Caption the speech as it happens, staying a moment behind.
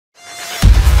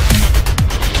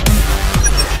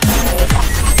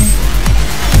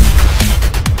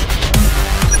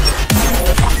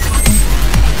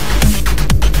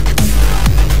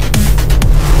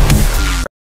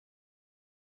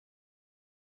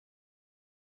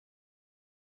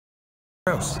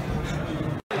else.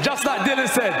 Just like Dylan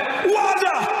said,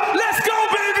 Wilder, let's go,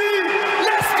 baby!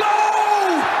 Let's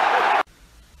go!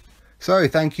 So,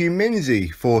 thank you,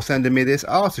 Minzy, for sending me this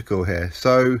article here.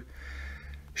 So,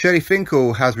 SHIRLEY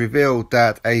WINKLE has revealed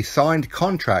that a signed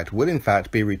contract will in fact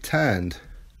be returned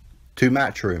to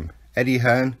Matchroom, Eddie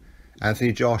Hearn,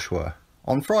 Anthony Joshua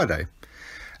on Friday.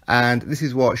 And this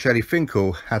is what SHIRLEY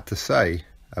WINKLE had to say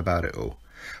about it all.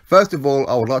 First of all,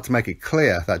 I would like to make it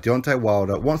clear that Deontay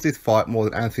Wilder wants this fight more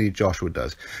than Anthony Joshua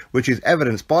does, which is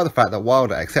evidenced by the fact that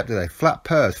Wilder accepted a flat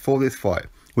purse for this fight,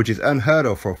 which is unheard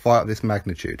of for a fight of this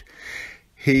magnitude.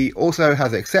 He also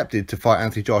has accepted to fight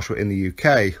Anthony Joshua in the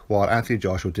UK, while Anthony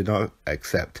Joshua did not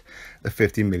accept the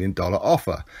 $50 million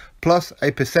offer, plus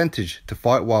a percentage to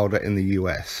fight Wilder in the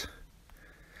US.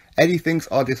 Eddie thinks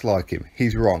I dislike him.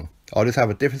 He's wrong. I just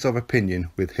have a difference of opinion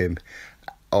with him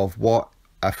of what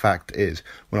a fact is.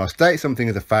 When I state something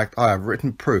as a fact, I have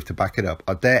written proof to back it up.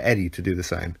 I dare Eddie to do the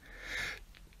same.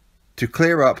 To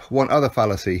clear up one other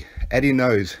fallacy, Eddie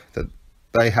knows that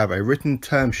they have a written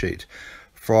term sheet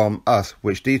from us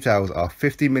which details our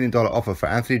 $50 million offer for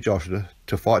Anthony Joshua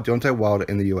to fight Deontay Wilder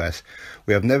in the US.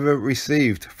 We have never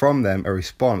received from them a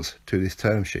response to this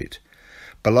term sheet.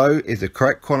 Below is the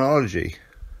correct chronology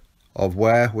of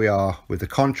where we are with the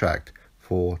contract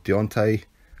for Deontay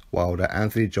Wilder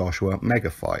Anthony Joshua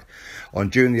mega fight. On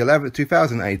June the 11th,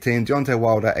 2018, Deontay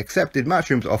Wilder accepted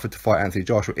Matchroom's offer to fight Anthony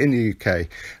Joshua in the UK.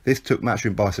 This took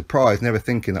Matchroom by surprise, never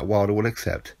thinking that Wilder would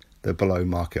accept the below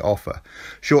market offer.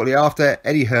 Shortly after,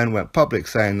 Eddie Hearn went public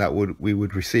saying that we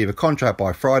would receive a contract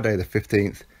by Friday the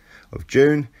 15th of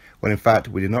June, when in fact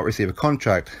we did not receive a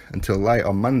contract until late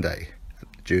on Monday,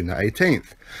 June the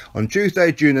 18th. On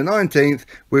Tuesday, June the 19th,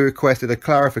 we requested a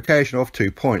clarification of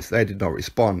 2 points. They did not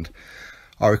respond.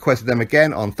 I requested them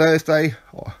again on Thursday,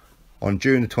 on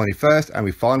June the 21st, and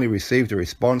we finally received a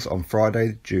response on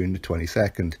Friday, June the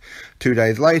 22nd. 2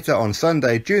 days later, on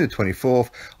Sunday, June the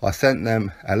 24th, I sent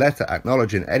them a letter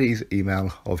acknowledging Eddie's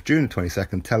email of June the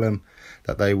 22nd, telling them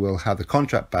that they will have the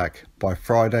contract back by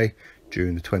Friday,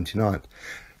 June the 29th.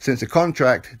 Since the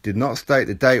contract did not state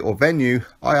the date or venue,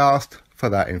 I asked for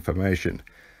that information.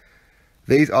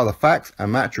 These are the facts,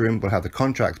 and Matchroom will have the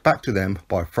contracts back to them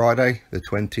by Friday the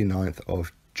 29th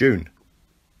of June.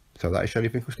 So that is SHIRLEY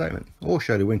WINKLE's statement, or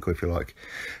SHIRLEY WINKLE if you like.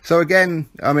 So again,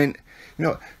 I mean, you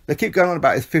know, they keep going on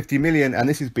about this 50 million, and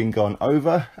this has been gone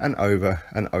over and over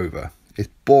and over. It's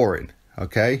boring,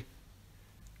 okay?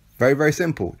 Very, very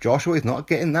simple. Joshua is not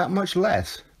getting that much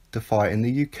less to fight in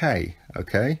the UK,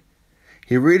 okay?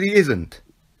 He really isn't.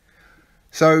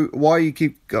 So why you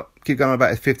keep going on about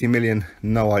his 50 million,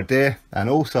 no idea. And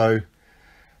also,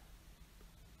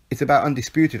 it's about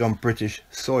undisputed on British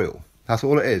soil. That's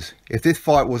all it is. If this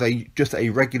fight was just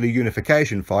a regular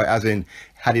unification fight, as in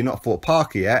had he not fought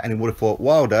Parker yet and he would have fought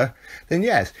Wilder, then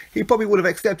yes, he probably would have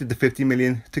accepted the 50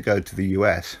 million to go to the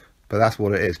US. But that's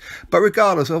what it is. But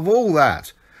regardless of all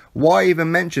that, why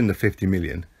even mention the 50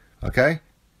 million? Okay?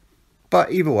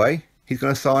 But either way, he's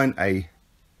going to sign a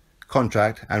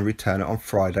contract and return it on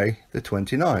Friday the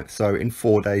 29th, so in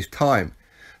 4 days time.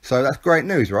 So that's great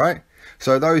news, right?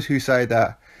 So those who say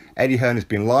that Eddie Hearn has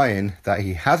been lying, that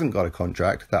he hasn't got a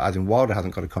contract, that as in Wilder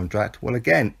hasn't got a contract, well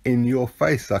again, in your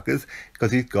face suckers,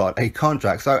 because he's got a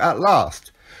contract. So at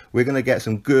last we're going to get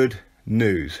some good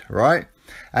news, right?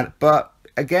 But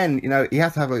again, you know, he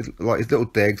has to have like his little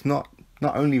digs, not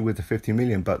only with the 50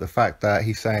 million, but the fact that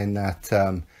he's saying that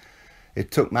it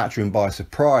took Matchroom by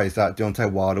surprise that Deontay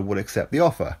Wilder would accept the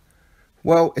offer.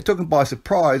 Well, it took him by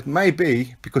surprise,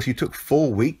 maybe because he took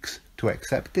 4 weeks to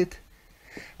accept it.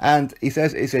 And he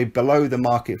says it's a below the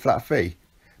market flat fee.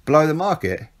 Below the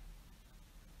market,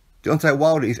 Deontay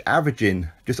Wilder is averaging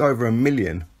just over $1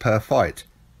 million per fight.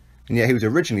 And yet he was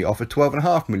originally offered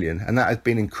 $12.5 million, and that has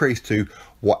been increased to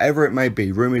whatever it may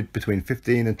be, rumoured between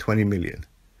 15 and 20 million.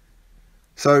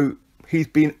 So he's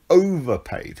been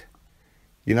overpaid.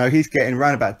 You know, he's getting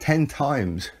around about 10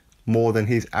 times more than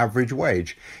his average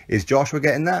wage. Is Joshua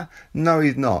getting that? No,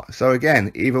 he's not. So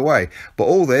again, either way. But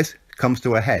all this comes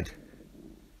to a head.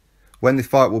 When this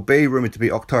fight will be, rumoured to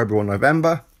be October or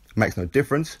November, makes no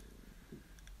difference.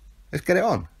 Let's get it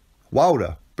on.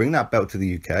 Wilder, bring that belt to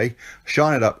the UK,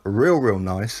 shine it up real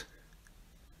nice,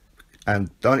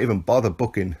 and don't even bother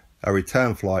booking a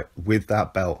return flight with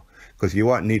that belt, because you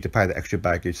won't need to pay the extra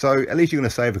baggage. So at least you're going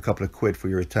to save a couple of quid for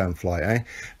your return flight, eh?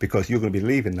 Because you're going to be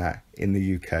leaving that in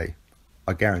the UK.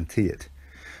 I guarantee it.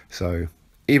 So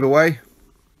either way,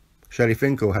 SHIRLEY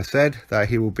WINKLE has said that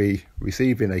he will be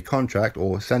receiving a contract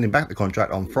or sending back the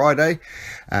contract on Friday.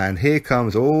 And here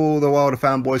comes all the Wilder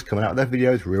fanboys coming out with their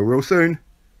videos real soon.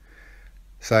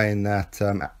 saying that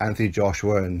Anthony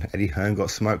Joshua and Eddie Hearn got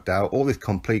smoked out, all this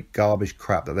complete garbage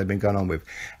crap that they've been going on with,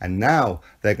 and now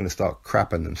they're going to start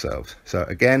crapping themselves. So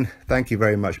again, thank you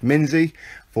very much, Minzy,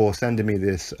 for sending me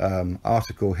this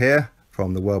article here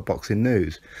from the World Boxing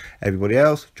News. Everybody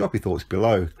else, drop your thoughts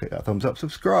below, click that thumbs up,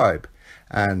 subscribe,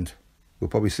 and we'll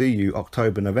probably see you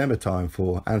October, November time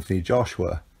for Anthony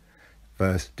Joshua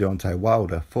versus Deontay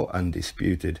Wilder for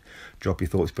Undisputed. Drop your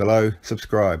thoughts below,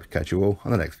 subscribe, catch you all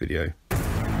on the next video.